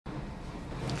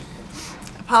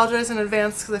apologize in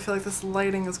advance because I feel like this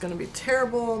lighting is going to be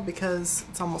terrible because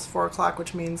it's almost 4 o'clock,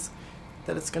 which means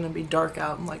that it's going to be dark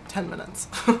out in like 10 minutes.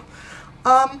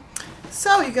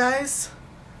 So you guys,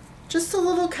 just a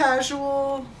little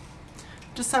casual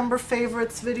December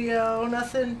favorites video,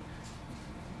 nothing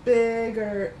big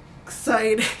or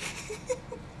exciting.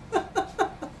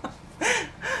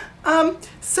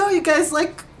 So you guys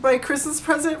like my Christmas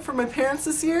present for my parents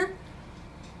this year?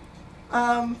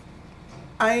 I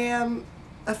am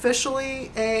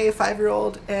officially a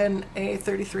 5-year-old in a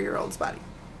 33-year-old's body.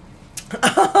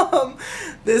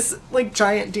 This like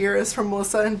giant deer is from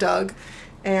Melissa and Doug,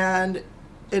 and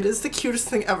it is the cutest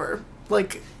thing ever.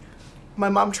 Like, my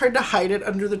mom tried to hide it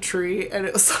under the tree, and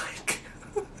it was like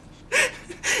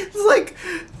it's like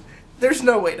there's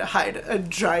no way to hide a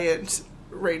giant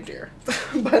reindeer.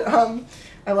 But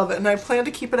I love it, and I plan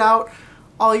to keep it out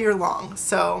all year long,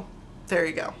 so there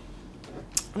you go.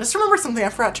 I just remembered something I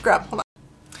forgot to grab. Hold on.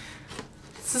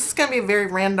 So this is going to be very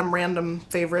random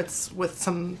favorites with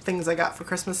some things I got for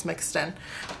Christmas mixed in.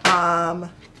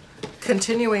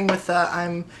 Continuing with the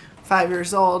I'm 5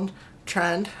 years old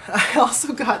trend, I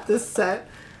also got this set.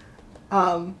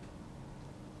 They're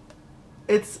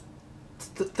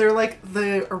like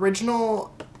the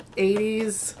original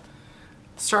 80s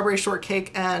strawberry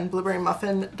shortcake and blueberry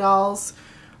muffin dolls,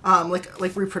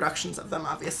 like reproductions of them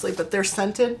obviously, but they're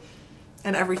scented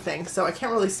and everything, so I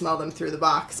can't really smell them through the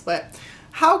box, but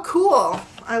how cool.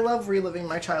 I love reliving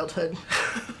my childhood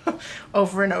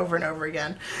over and over and over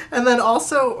again. And then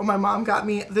also my mom got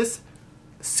me this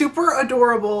super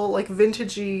adorable, like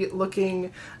vintagey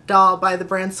looking doll by the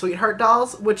brand Sweetheart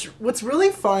Dolls, which what's really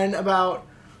fun about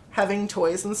having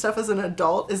toys and stuff as an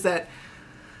adult is that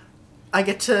I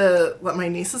get to let my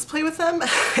nieces play with them.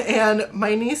 And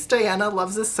my niece Diana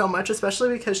loves this so much, especially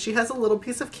because she has a little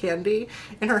piece of candy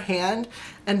in her hand,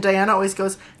 and Diana always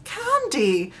goes,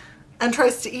 "Candy!" and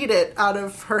tries to eat it out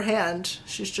of her hand.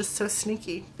 She's just so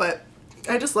sneaky, but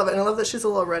I just love it. And I love that she's a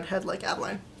little redhead like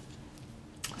Adeline.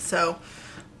 So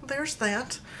there's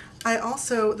that. I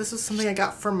also, this is something I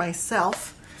got for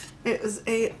myself. It is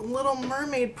a Little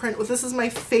Mermaid print. Well, this is my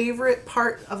favorite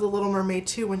part of the Little Mermaid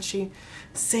too, when she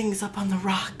sings up on the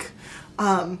rock.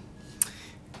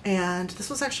 And this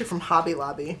was actually from Hobby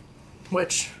Lobby,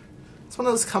 which is one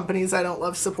of those companies I don't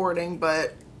love supporting,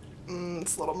 but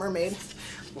it's Little Mermaid.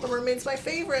 Little Mermaid's my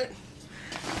favorite.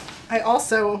 I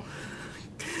also,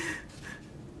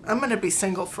 I'm gonna be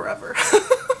single forever.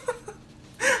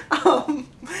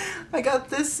 I got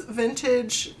this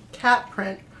vintage cat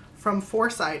print from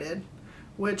Foursided,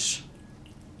 which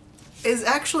is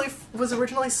actually was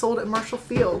originally sold at Marshall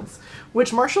Fields,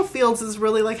 which Marshall Fields is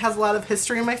really like has a lot of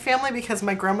history in my family because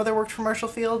my grandmother worked for Marshall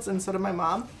Fields and so did my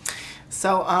mom.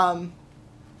 So I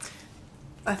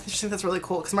just think that's really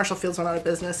cool because Marshall Fields went out of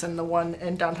business, and the one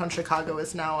in downtown Chicago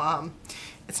is now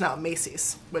it's now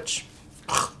Macy's, which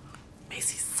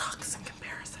Macy's sucks in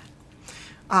comparison.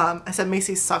 I said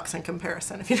Macy's sucks in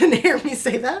comparison, if you didn't hear me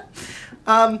say that.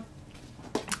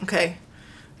 Okay,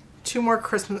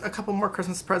 a couple more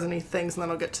Christmas present-y things, and then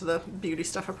I'll get to the beauty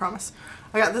stuff, I promise.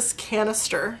 I got this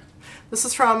canister. This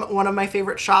is from one of my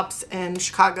favorite shops in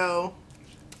Chicago,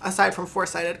 aside from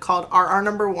Foursided, called RR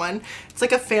Number 1. It's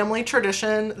like a family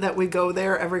tradition that we go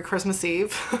there every Christmas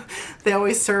Eve. They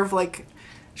always serve like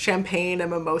champagne and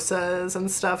mimosas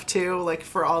and stuff too, like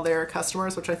for all their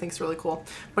customers, which I think is really cool.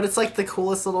 But it's like the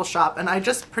coolest little shop, and I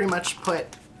just pretty much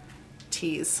put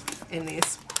teas in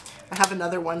these. I have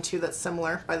another one too that's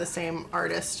similar by the same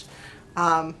artist,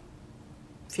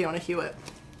 Fiona Hewitt.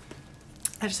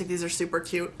 I just think these are super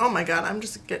cute. Oh my god, I'm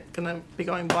just gonna be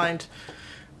going blind.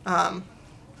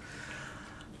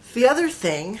 The other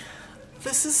thing,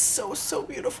 this is so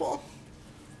beautiful.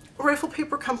 Rifle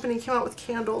Paper Company came out with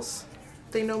candles.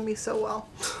 They know me so well.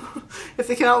 If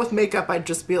they came out with makeup, I'd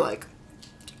just be like,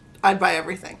 I'd buy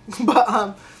everything.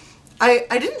 But I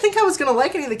didn't think I was gonna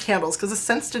like any of the candles because the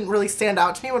scents didn't really stand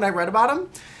out to me when I read about them.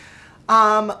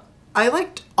 I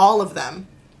liked all of them,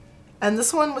 and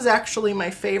this one was actually my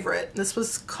favorite. This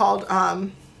was called,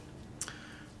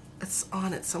 it's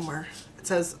on it somewhere. It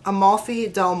says Amalfi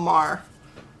Del Mar.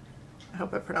 I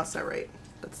hope I pronounced that right.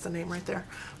 That's the name right there.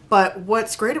 But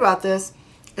what's great about this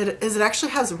is it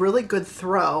actually has really good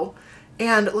throw,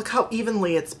 and look how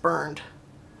evenly it's burned.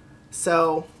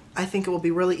 So I think it will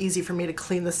be really easy for me to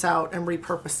clean this out and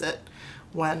repurpose it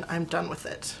when I'm done with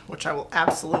it, which I will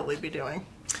absolutely be doing.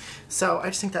 So I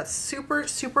just think that's super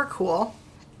cool.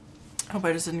 I hope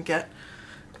I just didn't get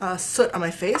soot on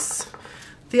my face.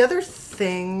 The other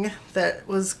thing that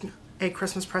was a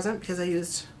Christmas present, because I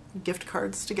used gift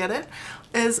cards to get it,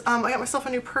 is I got myself a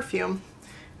new perfume.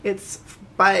 It's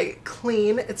by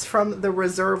Clean. It's from the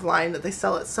Reserve line that they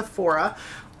sell at Sephora.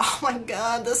 Oh my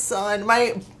god, the sun.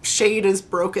 My shade is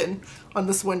broken on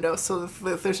this window, so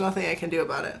there's nothing I can do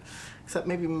about it except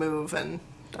maybe move, and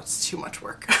that's too much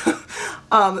work.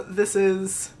 This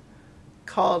is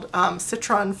called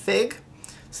Citron Fig.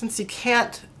 Since you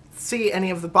can't see any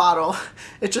of the bottle,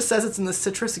 it just says it's in the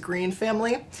citrus green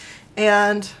family,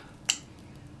 and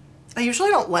I usually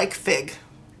don't like fig,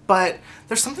 but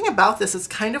there's something about this. It's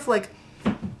kind of like,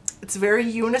 it's very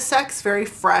unisex, very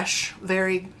fresh,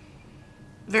 very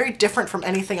different from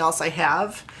anything else I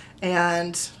have,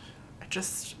 and I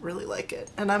just really like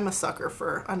it. And I'm a sucker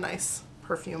for a nice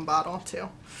perfume bottle too.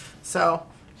 So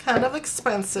kind of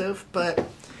expensive, but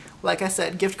like I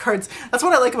said, gift cards, that's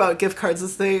what I like about gift cards,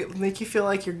 is they make you feel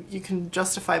like you can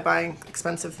justify buying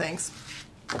expensive things.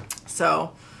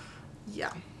 So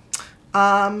yeah.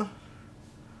 I'm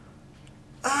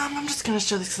just gonna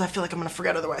show this because I feel like I'm gonna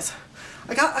forget otherwise.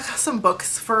 I got some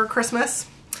books for Christmas,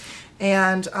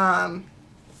 and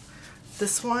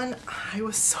this one I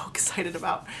was so excited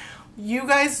about. You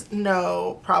guys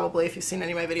know probably, if you've seen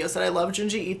any of my videos, that I love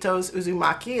Junji Ito's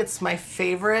Uzumaki. It's my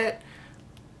favorite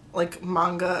like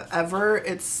manga ever.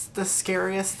 It's the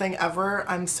scariest thing ever.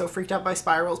 I'm so freaked out by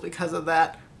spirals because of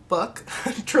that book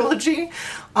trilogy.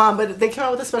 But they came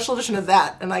out with a special edition of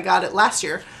that, and I got it last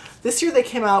year. This year they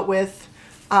came out with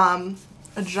a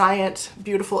giant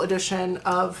beautiful edition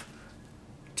of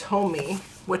Tomie,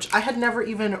 which I had never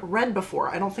even read before.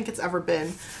 I don't think it's ever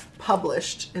been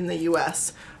published in the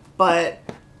US, but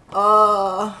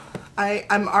I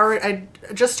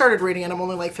just started reading it. I'm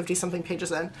only like 50 something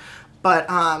pages in, but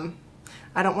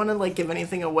I don't want to like give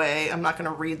anything away. I'm not going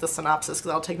to read the synopsis because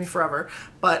that'll take me forever,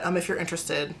 but if you're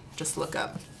interested, just look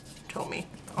up Tomie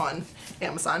on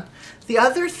Amazon. The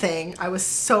other thing I was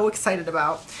so excited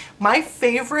about, my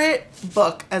favorite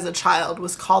book as a child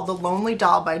was called The Lonely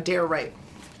Doll by Dare Wright.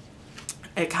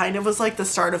 It kind of was like the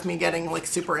start of me getting like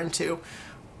super into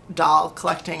doll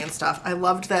collecting and stuff. I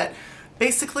loved that.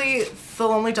 Basically, the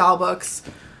Lonely Doll books,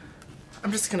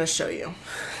 I'm just gonna show you.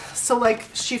 So like,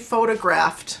 she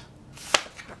photographed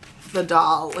the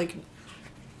doll like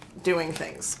doing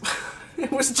things.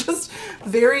 It was just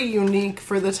very unique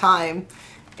for the time,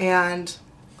 and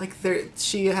like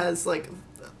she has like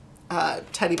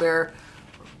teddy bear,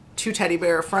 two teddy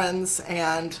bear friends,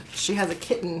 and she has a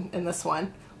kitten in this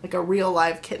one, like a real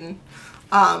live kitten.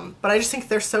 But I just think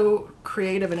they're so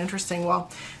creative and interesting.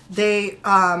 Well, they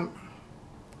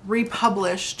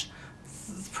republished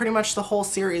pretty much the whole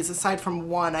series aside from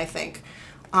one, I think,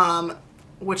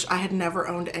 which I had never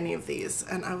owned any of these,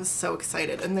 and I was so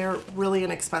excited. And they're really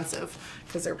inexpensive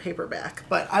because they're paperback,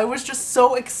 but I was just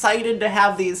so excited to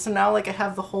have these. So now like I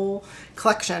have the whole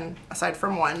collection aside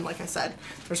from one. Like I said,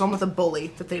 there's one with a bully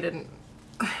that they didn't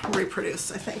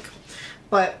reproduce, I think.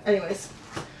 But anyways,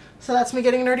 so that's me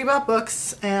getting nerdy about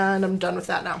books, and I'm done with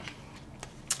that now.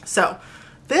 So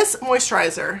this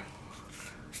moisturizer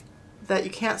that you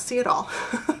can't see at all,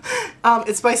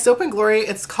 it's by Soap and Glory.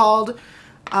 It's called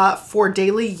For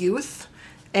Daily Youth,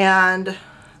 and it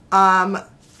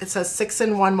says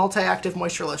 6-in-1 multi-active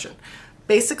moisture lotion.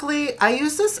 Basically, I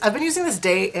use this, I've been using this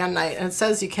day and night, and it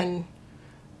says you can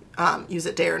use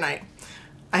it day or night.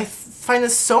 I find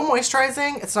this so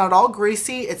moisturizing. It's not at all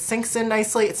greasy. It sinks in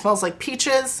nicely. It smells like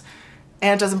peaches,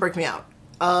 and it doesn't break me out.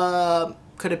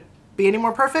 Could it be any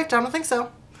more perfect? I don't think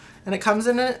so. And it comes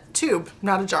in a tube,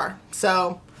 not a jar.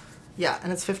 So yeah,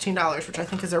 and it's $15, which I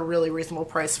think is a really reasonable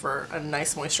price for a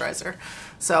nice moisturizer.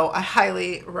 So I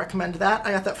highly recommend that.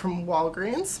 I got that from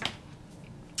Walgreens.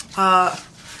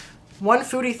 One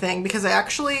foodie thing, because I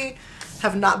actually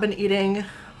have not been eating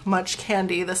much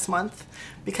candy this month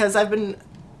because I've been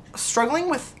struggling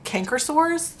with canker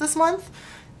sores this month,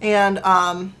 and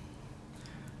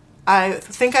I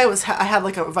think I had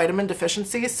like a vitamin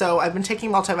deficiency, so I've been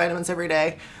taking multivitamins every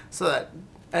day,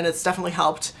 and it's definitely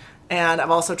helped. And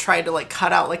I've also tried to like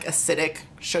cut out like acidic,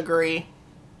 sugary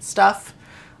stuff,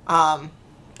 and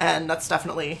that's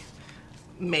definitely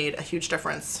made a huge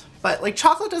difference. But like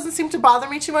chocolate doesn't seem to bother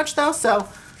me too much though, so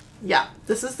yeah.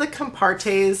 This is the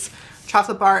Compartes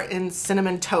chocolate bar in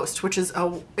cinnamon toast, which is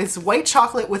it's white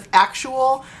chocolate with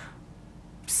actual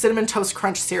cinnamon toast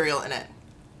crunch cereal in it.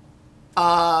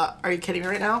 Are you kidding me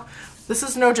right now? This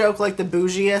is no joke, like the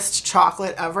bougiest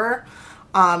chocolate ever.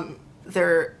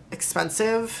 They're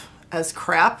expensive as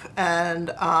crap,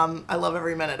 and I love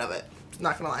every minute of it,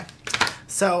 not gonna lie.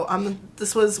 So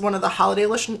this was one of the holiday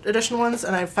edition ones,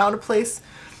 and I found a place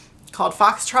called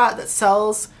Foxtrot that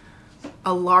sells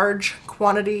a large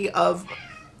quantity of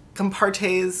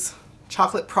Compartes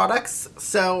chocolate products.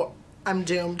 So I'm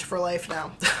doomed for life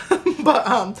now.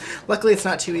 But luckily it's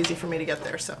not too easy for me to get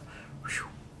there, so whew.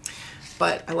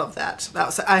 But I love that.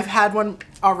 I've had one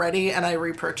already and I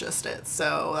repurchased it,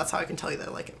 so that's how I can tell you that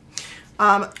I like it.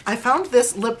 I found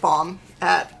this lip balm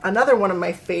at another one of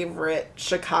my favorite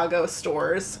Chicago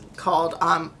stores called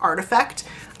Artifact.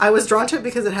 I was drawn to it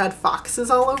because it had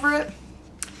foxes all over it.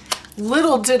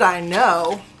 Little did I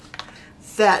know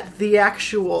that the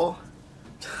actual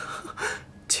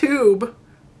tube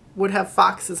would have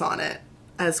foxes on it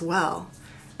as well.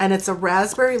 And it's a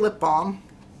raspberry lip balm.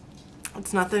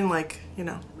 It's nothing like, you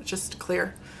know, it's just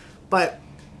clear, but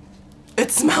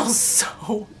it smells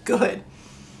so good.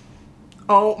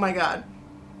 Oh my God.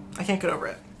 I can't get over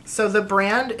it. So the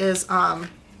brand is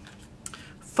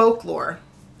Folklore.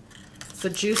 It's a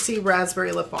juicy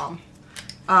raspberry lip balm.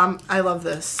 I love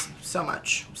this so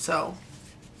much. So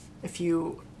if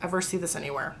you ever see this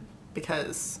anywhere,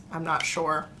 because I'm not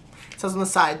sure, it says on the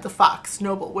side, the fox,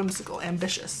 noble, whimsical,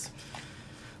 ambitious.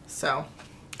 So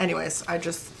anyways, I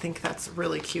just think that's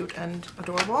really cute and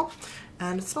adorable,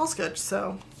 and it smells good.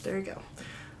 So there you go.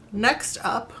 Next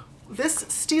up, this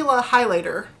Stila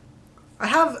highlighter. I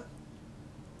have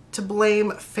to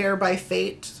blame Fair by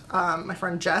Fate, my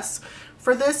friend Jess,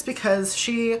 for this because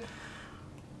she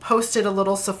posted a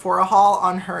little Sephora haul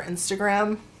on her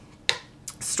Instagram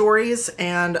stories,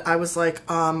 and I was like,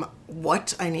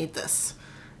 what? I need this.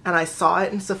 And I saw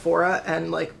it in Sephora and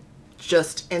like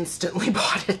just instantly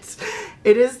bought it.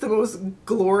 It is the most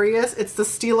glorious. It's the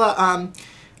Stila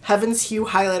Heaven's Hue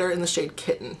highlighter in the shade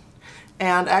Kitten.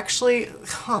 And actually,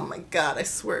 oh my God, I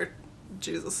swear,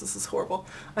 Jesus, this is horrible.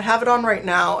 I have it on right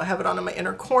now. I have it on in my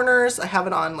inner corners. I have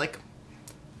it on like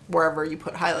wherever you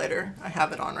put highlighter. I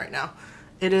have it on right now.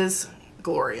 It is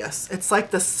glorious. It's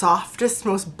like the softest,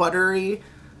 most buttery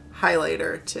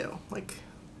highlighter too. Like,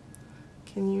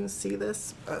 can you see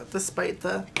this? Despite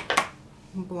the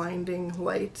blinding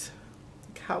light.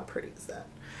 Like, how pretty is that?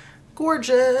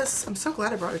 Gorgeous. I'm so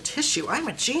glad I brought a tissue. I'm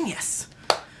a genius.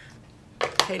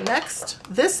 Okay, next,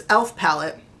 this e.l.f.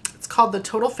 palette. It's called the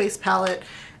Total Face palette,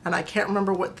 and I can't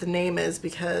remember what the name is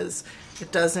because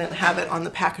it doesn't have it on the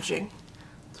packaging.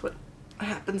 That's what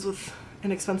happens with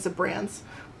inexpensive brands.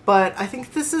 But I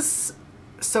think this is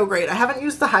so great. I haven't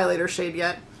used the highlighter shade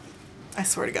yet. I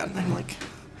swear to God, I'm like,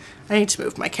 I need to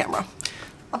move my camera.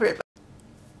 I'll be right back.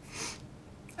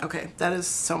 Okay, that is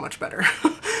so much better.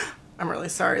 I'm really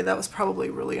sorry. That was probably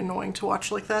really annoying to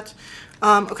watch like that.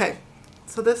 Okay,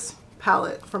 so this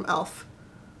palette from e.l.f.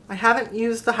 I haven't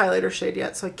used the highlighter shade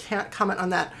yet, so I can't comment on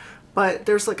that. But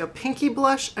there's like a pinky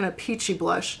blush and a peachy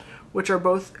blush, which are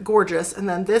both gorgeous. And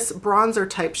then this bronzer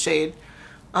type shade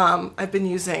I've been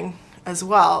using as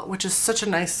well, which is such a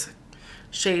nice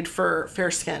shade for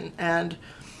fair skin. And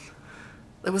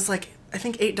it was like, I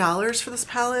think $8 for this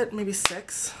palette, maybe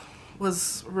 $6,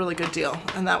 was a really good deal.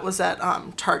 And that was at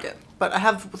Target. But I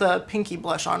have the pinky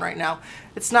blush on right now.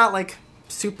 It's not like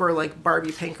super like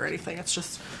Barbie pink or anything. It's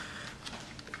just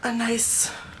a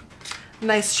nice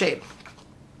shade.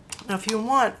 Now if you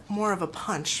want more of a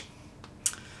punch,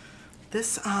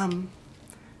 this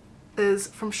is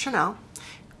from Chanel.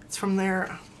 It's from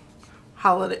their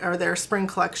holiday or their spring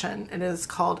collection. It is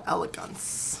called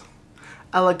Elegance.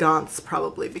 Elegance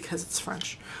probably because it's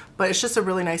French, but it's just a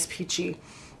really nice peachy.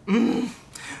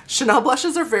 Chanel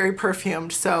blushes are very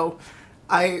perfumed, so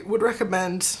I would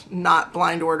recommend not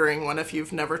blind ordering one if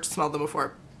you've never smelled them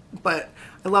before. But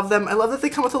I love them. I love that they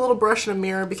come with a little brush and a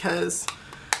mirror because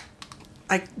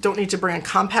I don't need to bring a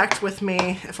compact with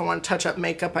me. If I want to touch up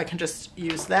makeup, I can just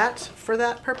use that for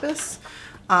that purpose.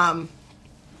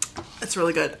 It's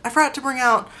really good. I forgot to bring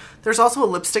out, there's also a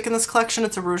lipstick in this collection.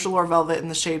 It's a Rouge Allure Velvet in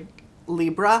the shade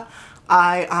Libre.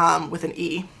 With an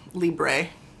E, Libre.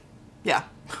 Yeah.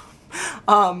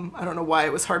 I don't know why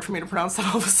it was hard for me to pronounce that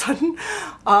all of a sudden.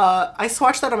 I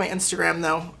swatched that on my Instagram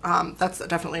though. That's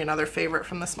definitely another favorite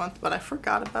from this month, but I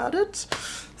forgot about it.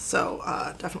 So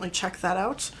definitely check that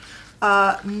out.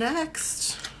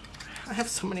 Next, I have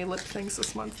so many lip things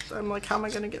this month. I'm like, how am I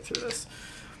going to get through this?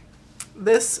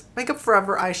 This Makeup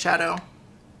Forever eyeshadow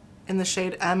in the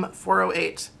shade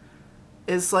M408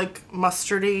 is like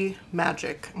mustardy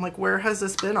magic. I'm like, where has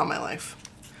this been all my life?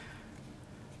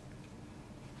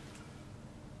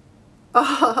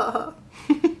 That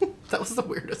was the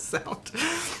weirdest sound.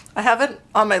 I have it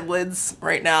on my lids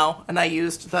right now, and I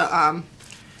used the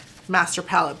Master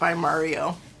Palette by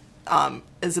Mario,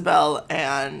 Isabelle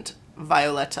and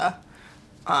Violetta,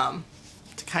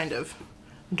 to kind of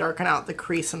darken out the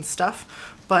crease and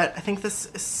stuff. But I think this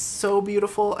is so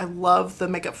beautiful. I love the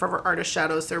Makeup Forever Artist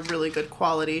Shadows. They're really good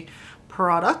quality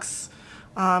products.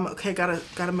 Okay,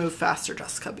 gotta move faster,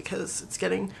 Jessica, because it's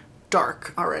getting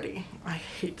dark already. I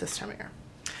hate this time of year.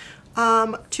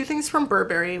 Two things from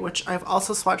Burberry, which I've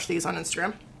also swatched these on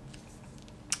Instagram.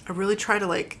 I really try to,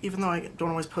 like, even though I don't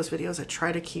always post videos, I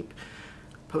try to keep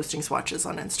posting swatches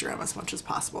on Instagram as much as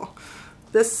possible.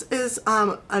 This is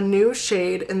a new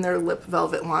shade in their Lip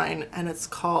Velvet line, and it's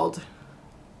called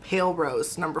Pale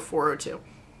Rose number 402.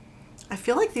 I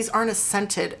feel like these aren't as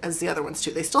scented as the other ones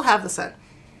too. They still have the scent,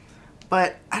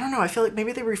 but I don't know. I feel like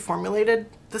maybe they reformulated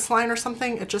this line or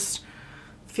something. It just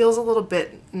feels a little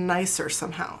bit nicer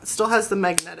somehow. It still has the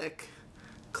magnetic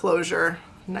closure,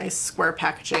 nice square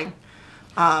packaging,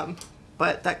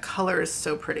 but that color is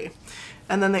so pretty.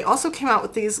 And then they also came out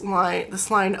with this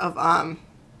line of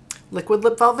liquid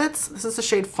lip velvets. This is the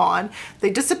shade Fawn. They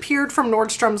disappeared from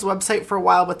Nordstrom's website for a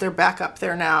while, but they're back up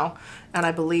there now. And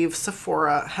I believe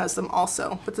Sephora has them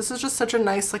also. But this is just such a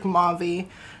nice, like, mauve-y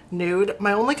nude.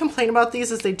 My only complaint about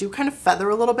these is they do kind of feather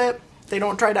a little bit. They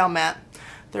don't dry down matte.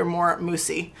 They're more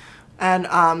moussey.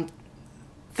 And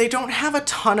they don't have a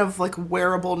ton of, like,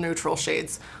 wearable neutral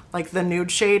shades. Like, the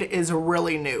nude shade is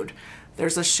really nude.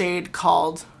 There's a shade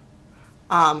called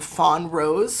Fawn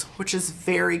Rose, which is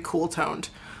very cool toned.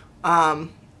 So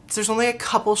there's only a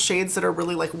couple shades that are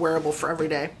really, like, wearable for every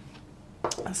day.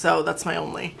 So that's my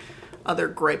only other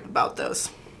gripe about those.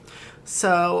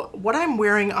 So what I'm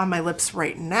wearing on my lips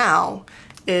right now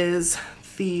is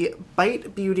the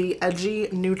Bite Beauty Edgy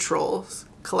Neutrals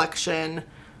collection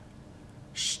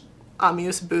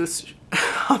Amuse Bouche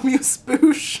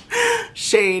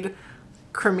shade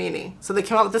Cremini. So they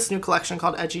came out with this new collection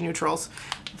called Edgy Neutrals.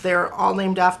 They're all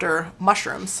named after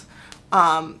mushrooms.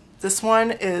 This one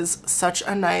is such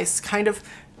a nice kind of,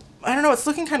 I don't know, it's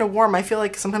looking kind of warm. I feel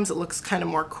like sometimes it looks kind of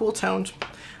more cool toned.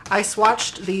 I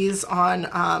swatched these on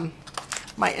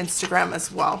my Instagram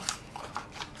as well.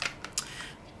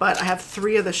 But I have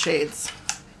 3 of the shades.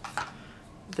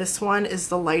 This one is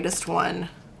the lightest one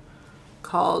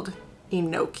called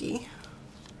Enoki.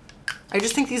 I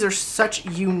just think these are such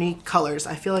unique colors.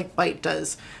 I feel like Bite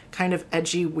does kind of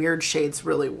edgy, weird shades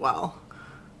really well.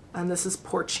 And this is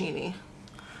Porcini.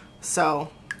 So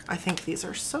I think these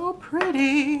are so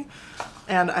pretty.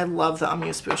 And I love the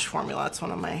Amuse Bouche formula. It's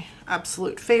one of my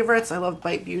absolute favorites. I love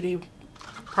Bite Beauty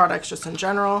products just in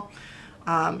general.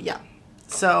 Yeah.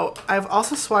 So I've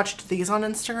also swatched these on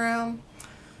Instagram.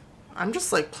 I'm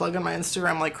just like plugging my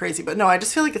Instagram like crazy, but no, I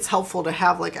just feel like it's helpful to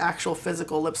have like actual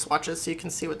physical lip swatches so you can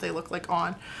see what they look like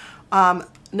on.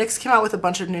 NYX came out with a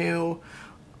bunch of new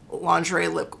lingerie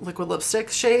liquid lipstick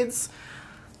shades,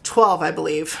 12 I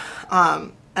believe,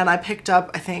 and I picked up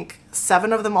I think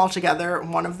 7 of them all together.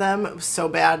 One of them was so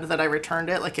bad that I returned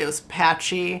it. Like, it was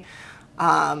patchy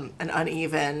and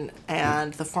uneven,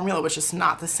 and the formula was just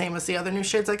not the same as the other new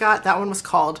shades I got. That one was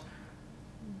called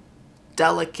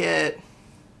Delicate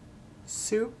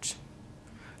Lust.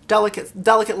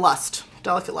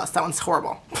 That one's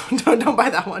horrible. don't buy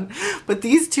that one. But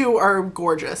these two are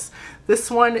gorgeous.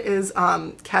 This one is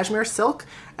Cashmere Silk,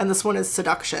 and this one is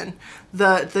Seduction.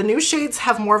 The new shades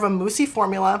have more of a moussey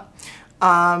formula.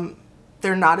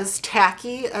 They're not as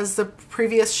tacky as the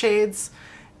previous shades,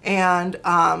 and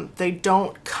they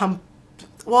don't come,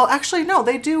 well, actually no,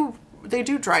 they do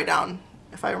dry down,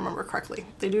 if I remember correctly.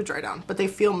 They do dry down, but they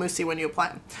feel moussey when you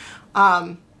apply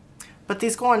them. But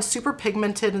these go on super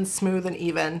pigmented and smooth and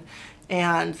even,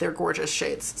 and they're gorgeous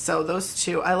shades. So those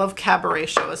two, I love Cabaret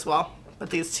Show as well, but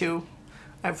these two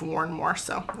I've worn more,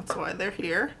 so that's why they're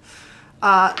here.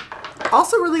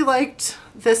 Also really liked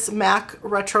this MAC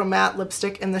Retro Matte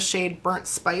lipstick in the shade Burnt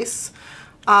Spice.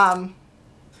 I'm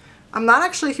not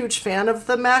actually a huge fan of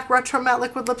the MAC Retro Matte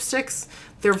liquid lipsticks.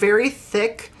 They're very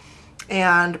thick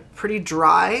and pretty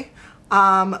dry,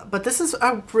 but this is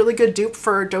a really good dupe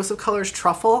for Dose of Colors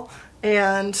Truffle,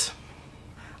 and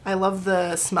I love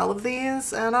the smell of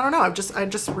these, and I don't know, I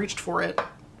just reached for it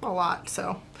a lot,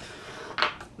 so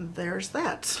there's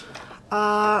that.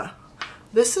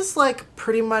 This is like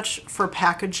pretty much for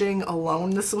packaging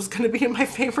alone. This was going to be in my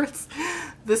favorites.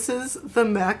 This is the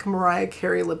MAC Mariah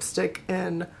Carey lipstick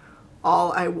in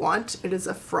All I Want. It is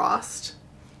a frost.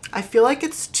 I feel like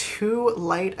it's too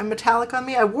light and metallic on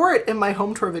me. I wore it in my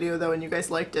home tour video though, and you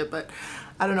guys liked it, but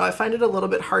I don't know, I find it a little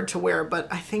bit hard to wear, but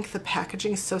I think the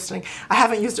packaging is so stunning. I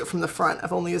haven't used it from the front,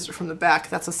 I've only used it from the back.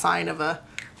 That's a sign of a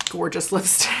gorgeous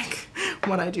lipstick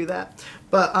when I do that.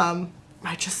 But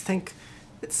I just think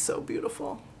it's so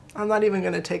beautiful. I'm not even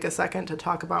going to take a second to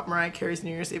talk about Mariah Carey's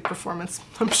New Year's Eve performance.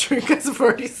 I'm sure you guys have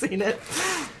already seen it.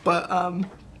 But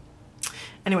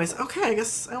anyways, okay, I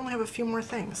guess I only have a few more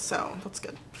things, so that's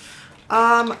good.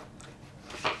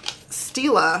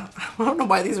 Stila, I don't know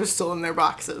why these are still in their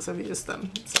boxes. I've used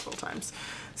them several times.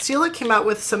 Stila came out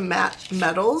with some matte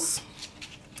metals,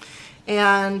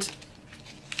 And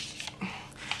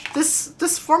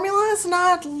this formula is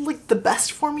not like the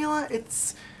best formula.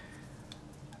 It's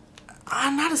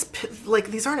not as,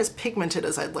 like, these aren't as pigmented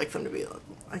as I'd like them to be,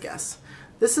 I guess.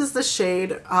 This is the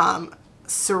shade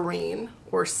Serene,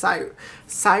 or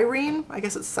Cyrene. I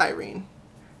guess it's Cyrene.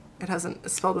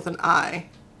 It's spelled with an I.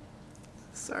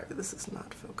 Sorry, this is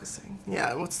not focusing.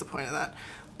 Yeah, what's the point of that?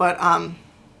 But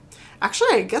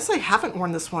actually, I guess I haven't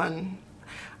worn this one.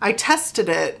 I tested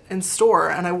it in store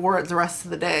and I wore it the rest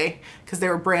of the day because they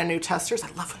were brand new testers.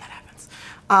 I love when that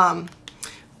happens.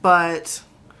 But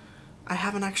I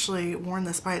haven't actually worn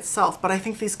this by itself, but I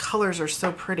think these colors are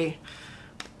so pretty.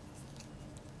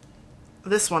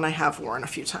 This one I have worn a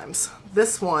few times.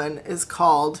 This one is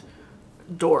called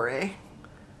Dore,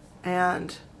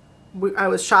 and I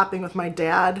was shopping with my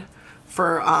dad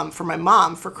for my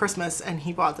mom for Christmas, and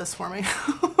he bought this for me.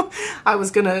 I was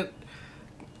gonna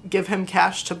give him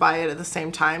cash to buy it at the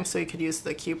same time so he could use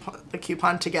the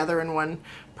coupon together in one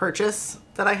purchase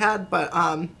that I had, but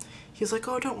he was like,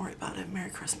 oh, don't worry about it,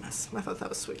 Merry Christmas. I thought that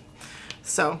was sweet.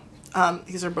 So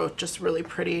these are both just really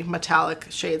pretty metallic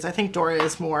shades. I think Dore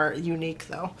is more unique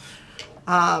though.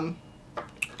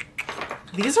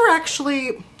 These are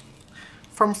actually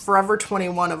from Forever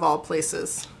 21 of all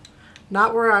places.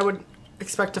 Not where I would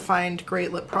expect to find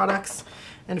great lip products.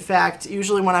 In fact,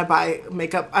 usually when I buy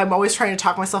makeup, I'm always trying to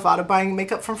talk myself out of buying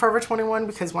makeup from Forever 21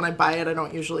 because when I buy it, I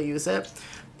don't usually use it.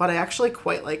 But I actually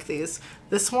quite like these.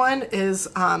 This one is,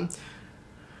 it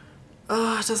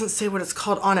doesn't say what it's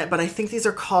called on it, but I think these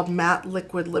are called matte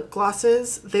liquid lip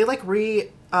glosses. They like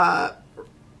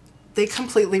they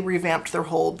completely revamped their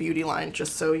whole beauty line,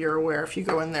 just so you're aware. If you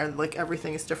go in there, like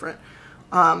everything is different.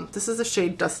 This is the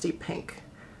shade Dusty Pink.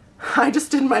 I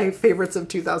just did my favorites of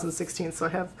 2016, so I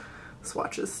have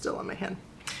swatches still in my hand.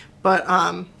 But,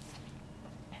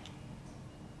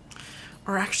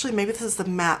 or actually maybe this is the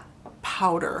matte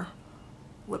powder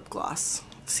lip gloss.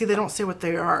 See, they don't say what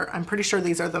they are. I'm pretty sure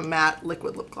these are the matte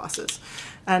liquid lip glosses.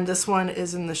 And this one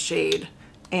is in the shade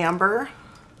Amber.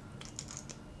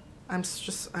 I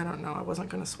don't know, I wasn't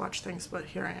gonna swatch things, but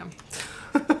here I am.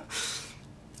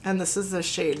 And this is the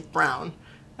shade Brown.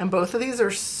 And both of these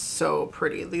are so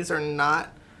pretty. These are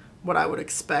not what I would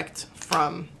expect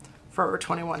from Forever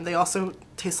 21. They also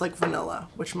taste like vanilla,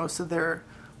 which most of their,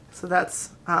 so that's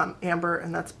Amber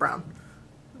and that's Brown.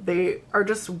 They are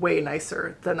just way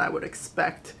nicer than I would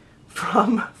expect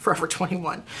from Forever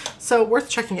 21. So worth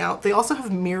checking out. They also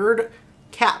have mirrored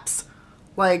caps.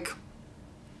 Like,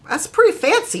 that's pretty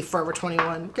fancy, Forever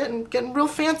 21. Getting real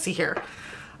fancy here.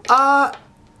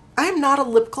 I'm not a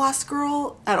lip gloss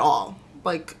girl at all.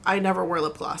 Like, I never wear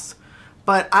lip gloss.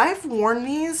 But I've worn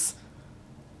these.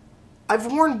 I've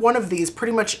worn one of these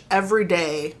pretty much every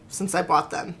day since I bought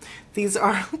them. These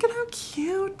are, look at how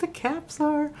cute the caps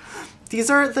are. These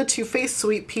are the Too Faced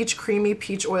Sweet Peach Creamy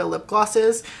Peach Oil Lip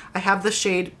Glosses. I have the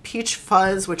shade Peach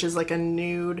Fuzz, which is like a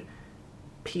nude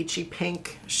peachy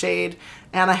pink shade.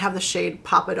 And I have the shade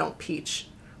Papa Don't Peach,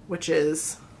 which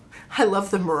is, I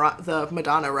love the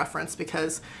Madonna reference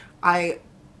because I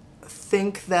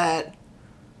think that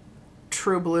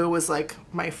True Blue was like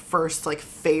my first like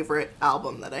favorite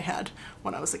album that I had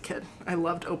when I was a kid. I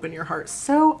loved Open Your Heart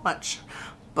so much,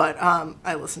 but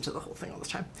I listened to the whole thing all the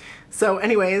time. So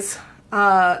anyways,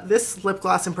 this lip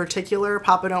gloss in particular,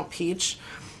 Papa Don't Peach,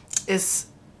 is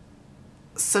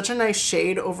such a nice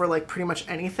shade over like pretty much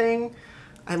anything.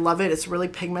 I love it. It's really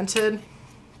pigmented.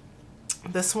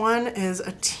 This one is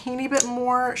a teeny bit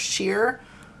more sheer.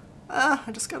 I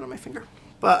just got it on my finger.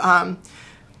 But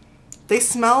they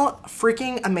smell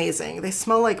freaking amazing. They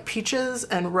smell like peaches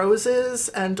and roses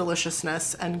and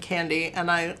deliciousness and candy, and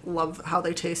I love how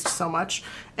they taste so much.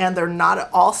 And they're not at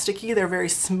all sticky. They're very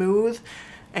smooth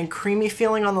and creamy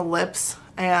feeling on the lips,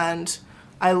 and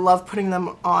I love putting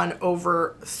them on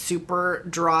over super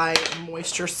dry,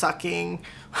 moisture sucking,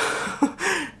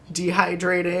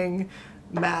 dehydrating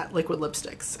matte liquid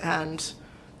lipsticks. And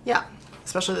yeah,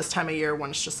 especially this time of year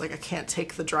when it's just like I can't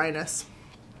take the dryness.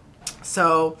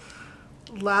 So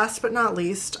last but not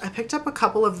least, I picked up a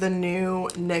couple of the new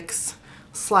NYX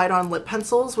slide-on lip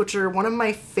pencils, which are one of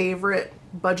my favorite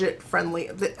budget-friendly,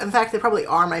 in fact, they probably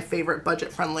are my favorite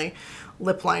budget-friendly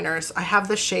lip liners. I have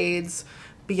the shades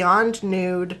Beyond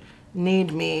Nude,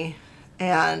 Need Me,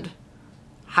 and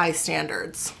High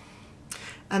Standards.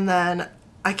 And then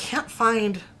I can't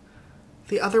find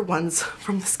the other ones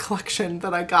from this collection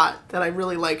that I got that I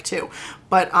really like too.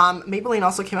 But Maybelline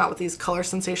also came out with these Color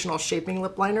Sensational Shaping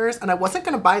Lip Liners, and I wasn't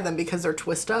going to buy them because they're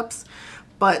twist ups,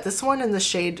 but this one in the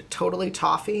shade Totally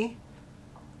Toffee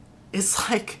is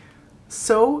like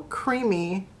so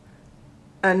creamy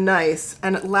and nice,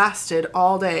 and it lasted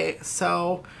all day.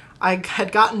 So I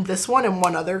had gotten this one and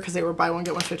one other because they were buy one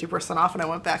get one 50% off, and I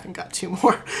went back and got 2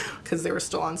 more because they were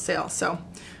still on sale. So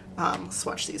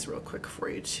swatch these real quick for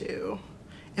you too,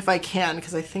 if I can,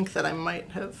 because I think that I might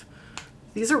have.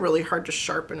 These are really hard to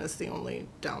sharpen is the only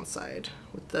downside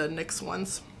with the NYX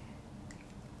ones.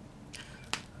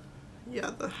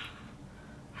 Yeah, the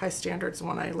High Standards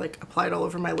one I like applied all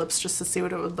over my lips just to see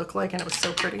what it would look like, and it was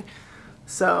so pretty.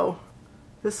 So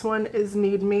this one is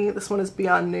Need Me, this one is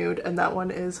Beyond Nude, and that one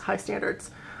is High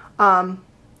Standards.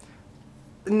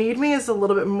 Need Me is a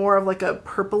little bit more of like a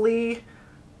purpley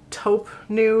taupe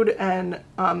nude, and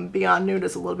Beyond Nude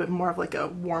is a little bit more of like a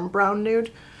warm brown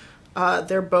nude.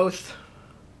 They're both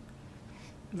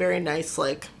very nice,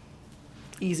 like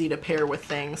easy to pair with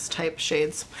things type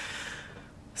shades.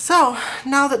 So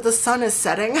now that the sun is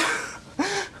setting,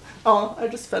 oh, I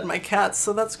just fed my cats,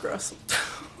 so that's gross.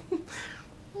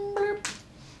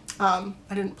 I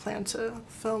didn't plan to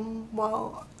film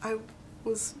while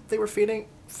they were feeding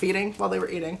while they were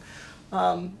eating.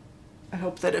 I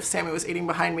hope that if Sammy was eating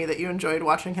behind me that you enjoyed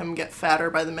watching him get fatter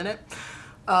by the minute.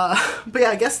 But yeah,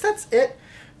 I guess that's it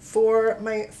for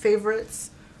my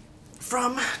favorites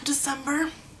from December.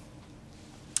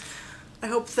 I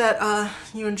hope that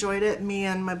you enjoyed it, me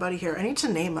and my buddy here. I need to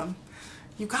name him.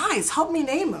 You guys, help me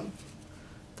name him.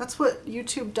 That's what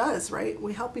YouTube does, right?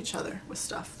 We help each other with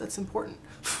stuff. That's important.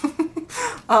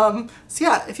 So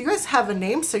yeah, if you guys have a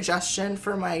name suggestion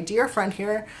for my dear friend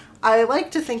here, I like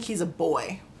to think he's a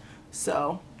boy.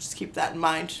 So just keep that in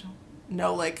mind.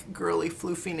 No like girly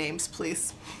floofy names,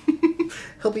 please.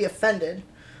 He'll be offended.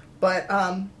 But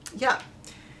yeah,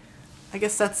 I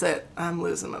guess that's it. I'm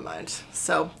losing my mind.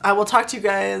 So I will talk to you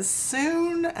guys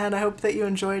soon, and I hope that you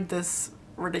enjoyed this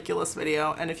ridiculous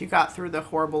video. And if you got through the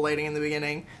horrible lighting in the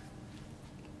beginning,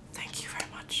 thank you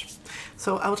very much.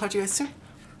 So I will talk to you guys soon.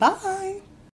 Bye.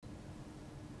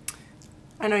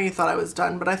 I know you thought I was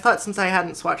done, but I thought since I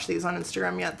hadn't swatched these on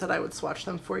Instagram yet that I would swatch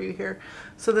them for you here.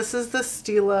 So this is the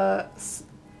Stila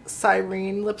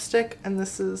Cyrene lipstick, and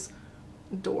this is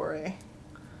Dore.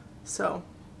 So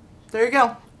there you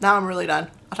go. Now I'm really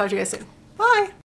done. I'll talk to you guys soon. Bye.